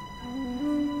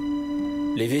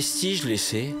 Les vestiges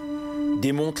laissés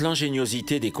démontrent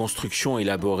l'ingéniosité des constructions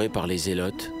élaborées par les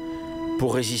zélotes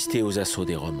pour résister aux assauts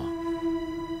des Romains.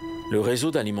 Le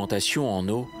réseau d'alimentation en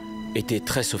eau était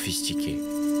très sophistiqué.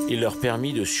 Il leur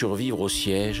permit de survivre au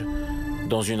siège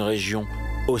dans une région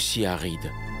aussi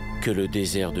aride que le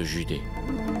désert de Judée.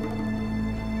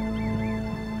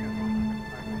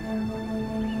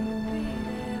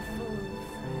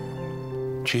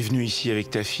 Tu es venu ici avec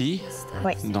ta fille,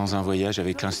 oui, dans un voyage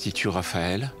avec l'Institut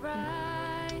Raphaël.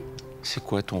 C'est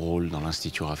quoi ton rôle dans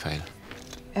l'Institut Raphaël?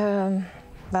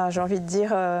 J'ai envie de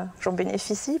dire, j'en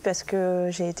bénéficie parce que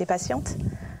j'ai été patiente.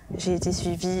 J'ai été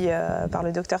suivie par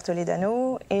le docteur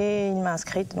Toledano et il m'a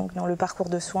inscrite donc, dans le parcours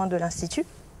de soins de l'Institut,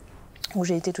 où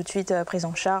j'ai été tout de suite prise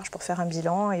en charge pour faire un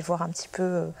bilan et voir un petit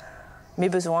peu mes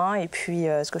besoins et puis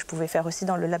ce que je pouvais faire aussi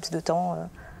dans le laps de temps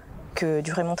que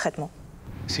durait mon traitement.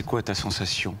 C'est quoi ta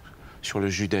sensation sur le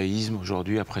judaïsme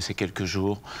aujourd'hui, après ces quelques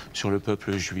jours, sur le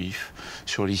peuple juif,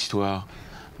 sur l'histoire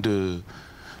de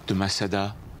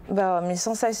Masada? Mes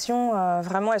sensations,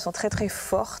 vraiment, elles sont très très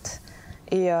fortes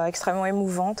et extrêmement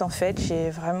émouvantes en fait. J'ai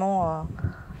vraiment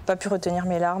pas pu retenir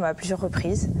mes larmes à plusieurs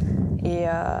reprises. Et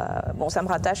ça me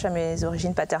rattache à mes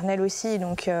origines paternelles aussi,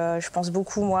 donc je pense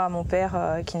beaucoup, moi, à mon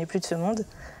père qui n'est plus de ce monde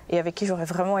et avec qui j'aurais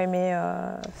vraiment aimé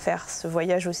faire ce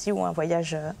voyage aussi, ou un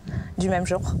voyage du même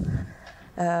genre.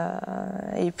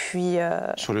 Et puis...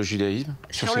 sur le judaïsme?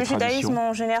 Sur le judaïsme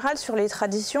en général, sur les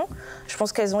traditions, je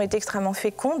pense qu'elles ont été extrêmement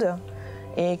fécondes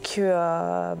et que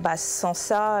sans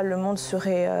ça, le monde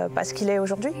serait pas ce qu'il est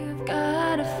aujourd'hui.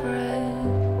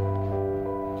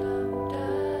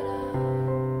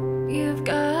 You've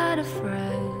got a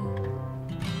friend.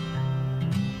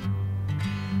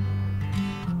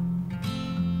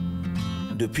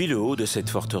 Depuis le haut de cette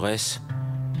forteresse,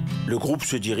 le groupe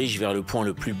se dirige vers le point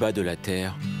le plus bas de la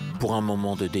Terre pour un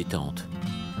moment de détente,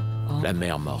 la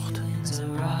mer Morte.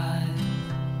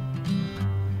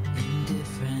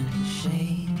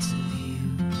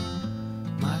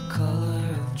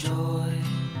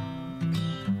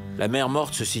 La mer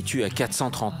Morte se situe à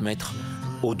 430 mètres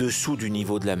au-dessous du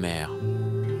niveau de la mer.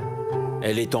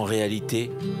 Elle est en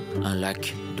réalité un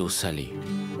lac d'eau salée.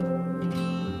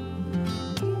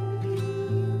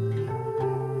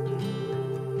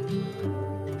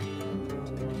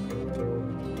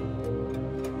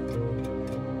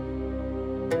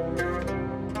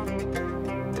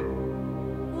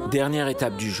 Dernière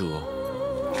étape du jour.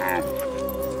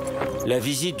 La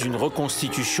visite d'une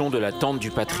reconstitution de la tente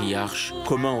du patriarche,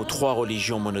 commun aux 3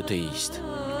 religions monothéistes.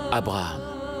 Abraham.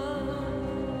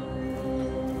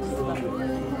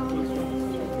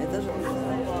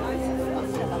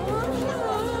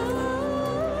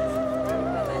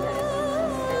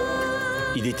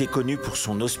 Il était connu pour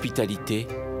son hospitalité,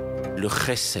 le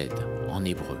chesed en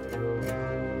hébreu.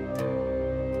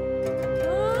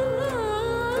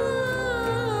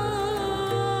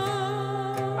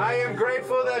 I am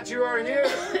grateful that you are here.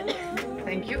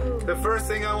 Thank you. The first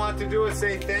thing I want to do is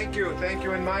say thank you. Thank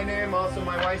you in my name, also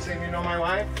my wife's name. You know my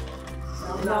wife?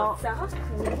 No.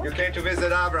 You came to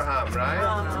visit Abraham, right?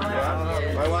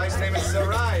 Yeah. My wife's name is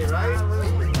Sarai, right?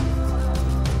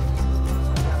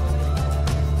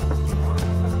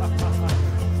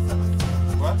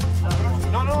 What?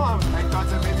 No, I thought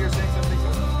that maybe you're saying something good.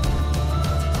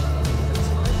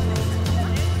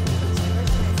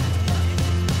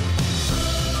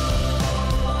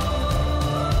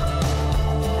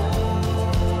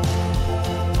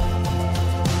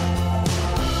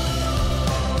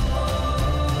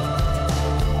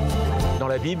 Dans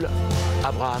la Bible,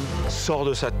 Abraham sort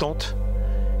de sa tente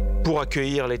pour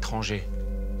accueillir l'étranger.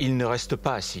 Il ne reste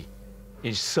pas assis,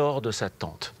 il sort de sa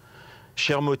tente.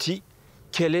 Cher Moti,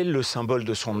 quel est le symbole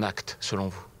de son acte, selon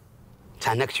vous? C'est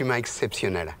un acte humain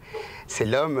exceptionnel. C'est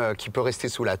l'homme qui peut rester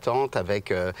sous la tente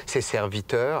avec ses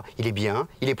serviteurs. Il est bien,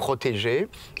 il est protégé,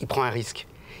 il prend un risque.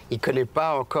 Il ne connaît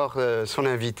pas encore son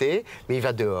invité, mais il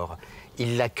va dehors.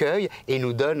 Il l'accueille et il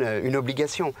nous donne une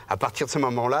obligation. À partir de ce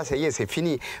moment-là, ça y est, c'est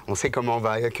fini. On sait comment on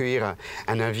va accueillir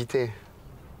un invité.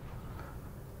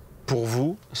 Pour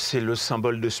vous, c'est le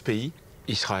symbole de ce pays,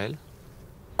 Israël?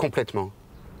 Complètement.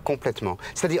 Complètement.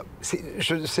 C'est-à-dire,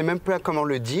 je ne sais même pas comment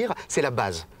le dire, c'est la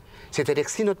base. C'est-à-dire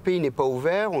que si notre pays n'est pas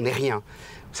ouvert, on n'est rien.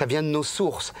 Ça vient de nos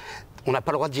sources. On n'a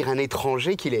pas le droit de dire à un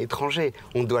étranger qu'il est étranger.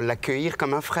 On doit l'accueillir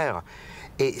comme un frère.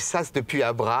 Et ça, c'est depuis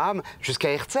Abraham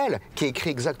jusqu'à Herzl, qui écrit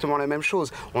exactement la même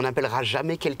chose. On n'appellera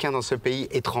jamais quelqu'un dans ce pays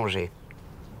étranger.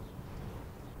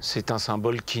 C'est un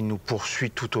symbole qui nous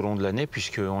poursuit tout au long de l'année,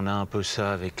 puisqu'on a un peu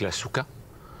ça avec la Souka.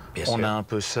 On a un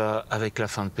peu ça avec la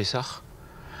fin de Pessah.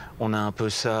 On a un peu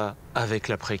ça avec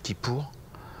l'après-Kippour.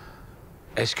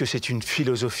 Est-ce que c'est une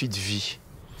philosophie de vie?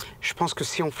 Je pense que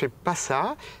si on ne fait pas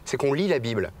ça, c'est qu'on lit la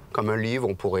Bible. Comme un livre,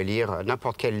 on pourrait lire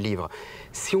n'importe quel livre.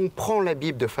 Si on prend la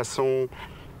Bible de façon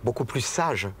beaucoup plus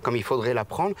sage, comme il faudrait la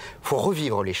prendre, il faut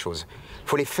revivre les choses. Il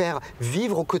faut les faire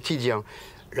vivre au quotidien.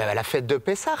 La fête de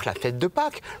Pessah, la fête de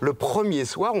Pâques. Le premier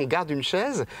soir, on garde une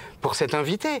chaise pour cet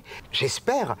invité.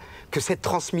 J'espère que cette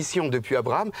transmission depuis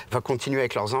Abraham va continuer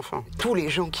avec leurs enfants. Tous les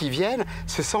gens qui viennent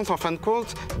se sentent en fin de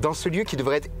compte, dans ce lieu qui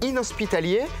devrait être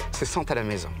inhospitalier, se sentent à la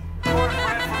maison.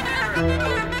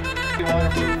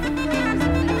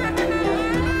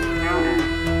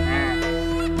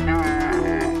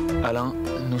 Alain,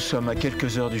 nous sommes à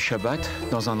quelques heures du Shabbat,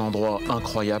 dans un endroit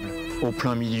incroyable, au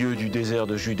plein milieu du désert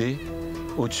de Judée,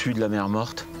 au-dessus de la mer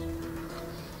Morte.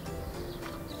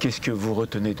 Qu'est-ce que vous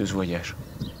retenez de ce voyage?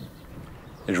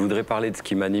 Je voudrais parler de ce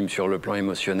qui m'anime sur le plan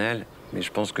émotionnel, mais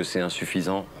je pense que c'est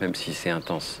insuffisant, même si c'est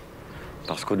intense.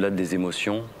 Parce qu'au-delà des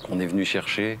émotions qu'on est venu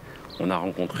chercher, on a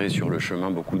rencontré sur le chemin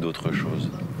beaucoup d'autres choses.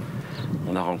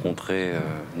 On a rencontré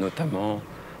notamment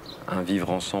un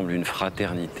vivre ensemble, une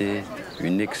fraternité,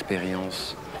 une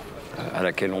expérience à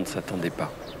laquelle on ne s'attendait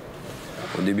pas.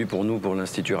 Au début, pour nous, pour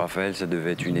l'Institut Rafaël, ça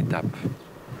devait être une étape.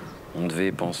 On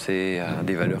devait penser à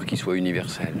des valeurs qui soient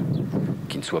universelles,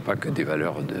 qui ne soient pas que des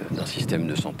valeurs d'un système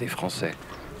de santé français.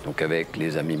 Donc avec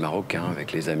les amis marocains,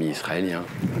 avec les amis israéliens,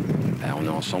 on est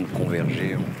ensemble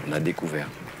convergés, on a découvert.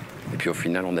 Et puis au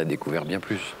final, on a découvert bien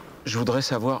plus. Je voudrais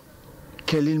savoir,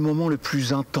 quel est le moment le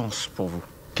plus intense pour vous?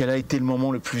 Quel a été le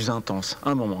moment le plus intense?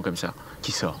 Un moment comme ça,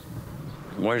 qui sort.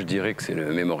 Moi, je dirais que c'est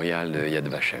le mémorial de Yad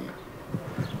Vashem.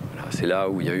 Voilà, c'est là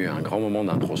où il y a eu un grand moment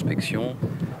d'introspection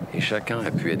et chacun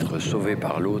a pu être sauvé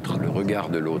par l'autre, le regard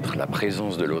de l'autre, la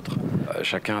présence de l'autre.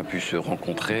 Chacun a pu se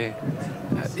rencontrer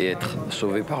et être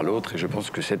sauvé par l'autre. Et je pense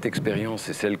que cette expérience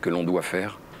est celle que l'on doit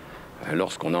faire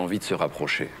lorsqu'on a envie de se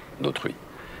rapprocher d'autrui.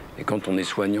 Et quand on est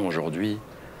soignant aujourd'hui,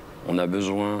 on a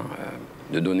besoin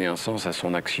de donner un sens à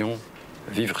son action,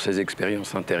 vivre ses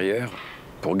expériences intérieures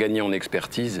pour gagner en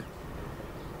expertise.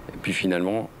 Et puis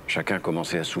finalement, chacun a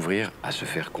commencé à s'ouvrir, à se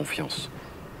faire confiance.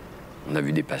 On a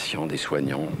vu des patients, des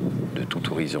soignants de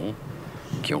tout horizon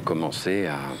qui ont commencé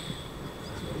à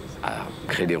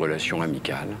créer des relations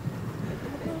amicales.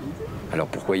 Alors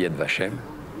pourquoi Yad Vashem?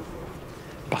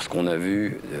 Parce qu'on a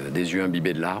vu des yeux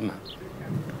imbibés de larmes,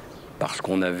 parce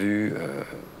qu'on a vu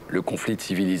le conflit de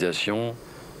civilisation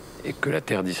et que la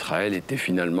terre d'Israël était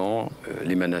finalement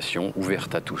l'émanation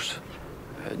ouverte à tous,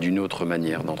 d'une autre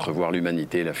manière d'entrevoir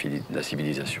l'humanité et la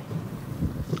civilisation.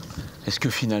 Est-ce que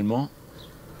finalement,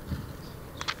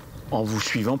 en vous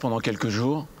suivant pendant quelques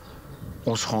jours,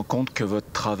 on se rend compte que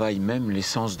votre travail même,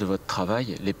 l'essence de votre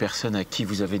travail, les personnes à qui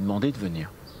vous avez demandé de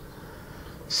venir,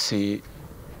 c'est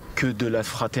que de la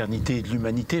fraternité et de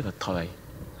l'humanité, votre travail?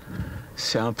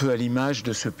 C'est un peu à l'image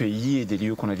de ce pays et des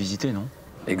lieux qu'on a visités, non?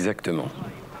 Exactement.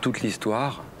 Toute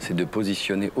l'histoire, c'est de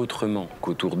positionner autrement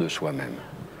qu'autour de soi-même.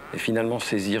 Et finalement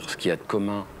saisir ce qu'il y a de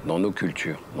commun dans nos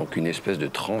cultures, donc une espèce de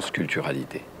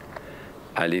transculturalité.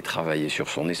 Aller travailler sur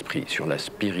son esprit, sur la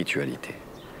spiritualité.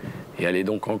 Et aller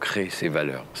donc ancrer ces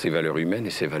valeurs humaines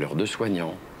et ces valeurs de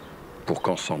soignants, pour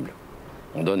qu'ensemble,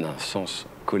 on donne un sens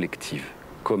collectif,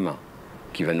 commun,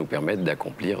 qui va nous permettre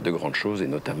d'accomplir de grandes choses, et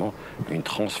notamment une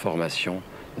transformation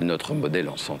de notre modèle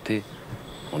en santé,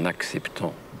 en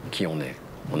acceptant qui on est,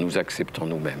 en nous acceptant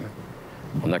nous-mêmes,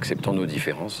 en acceptant nos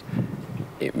différences,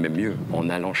 et même mieux, en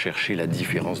allant chercher la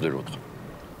différence de l'autre.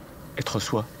 Être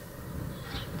soi,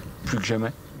 plus que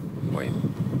jamais. Oui.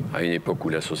 À une époque où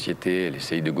la société, elle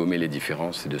essaye de gommer les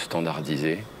différences et de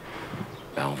standardiser,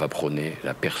 on va prôner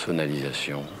la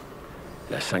personnalisation,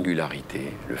 la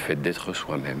singularité, le fait d'être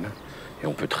soi-même. Et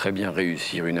on peut très bien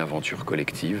réussir une aventure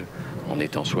collective en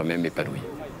étant soi-même épanoui.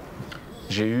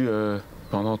 J'ai eu,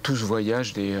 pendant tout ce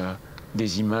voyage,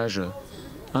 des images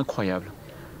incroyables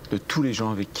de tous les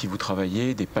gens avec qui vous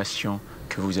travaillez, des patients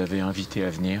que vous avez invités à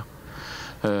venir,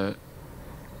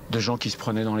 de gens qui se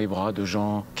prenaient dans les bras, de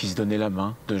gens qui se donnaient la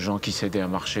main, de gens qui s'aidaient à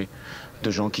marcher,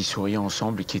 de gens qui souriaient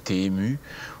ensemble et qui étaient émus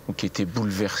ou qui étaient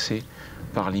bouleversés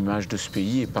par l'image de ce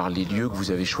pays et par les lieux que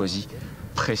vous avez choisis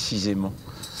précisément,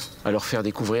 à leur faire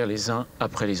découvrir les uns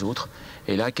après les autres.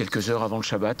 Et là, quelques heures avant le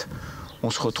Shabbat, on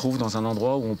se retrouve dans un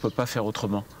endroit où on ne peut pas faire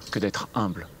autrement que d'être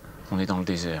humble. On est dans le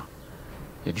désert.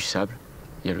 Il y a du sable,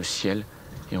 il y a le ciel,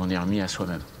 et on est remis à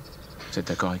soi-même. Vous êtes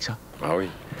d'accord avec ça? Ah oui.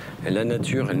 Et la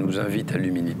nature, elle nous invite à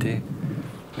l'humilité,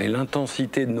 mais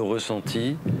l'intensité de nos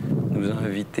ressentis nous a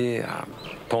invités à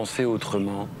penser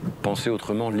autrement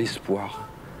l'espoir,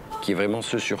 qui est vraiment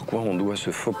ce sur quoi on doit se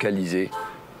focaliser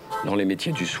dans les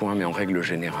métiers du soin, mais en règle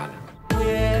générale.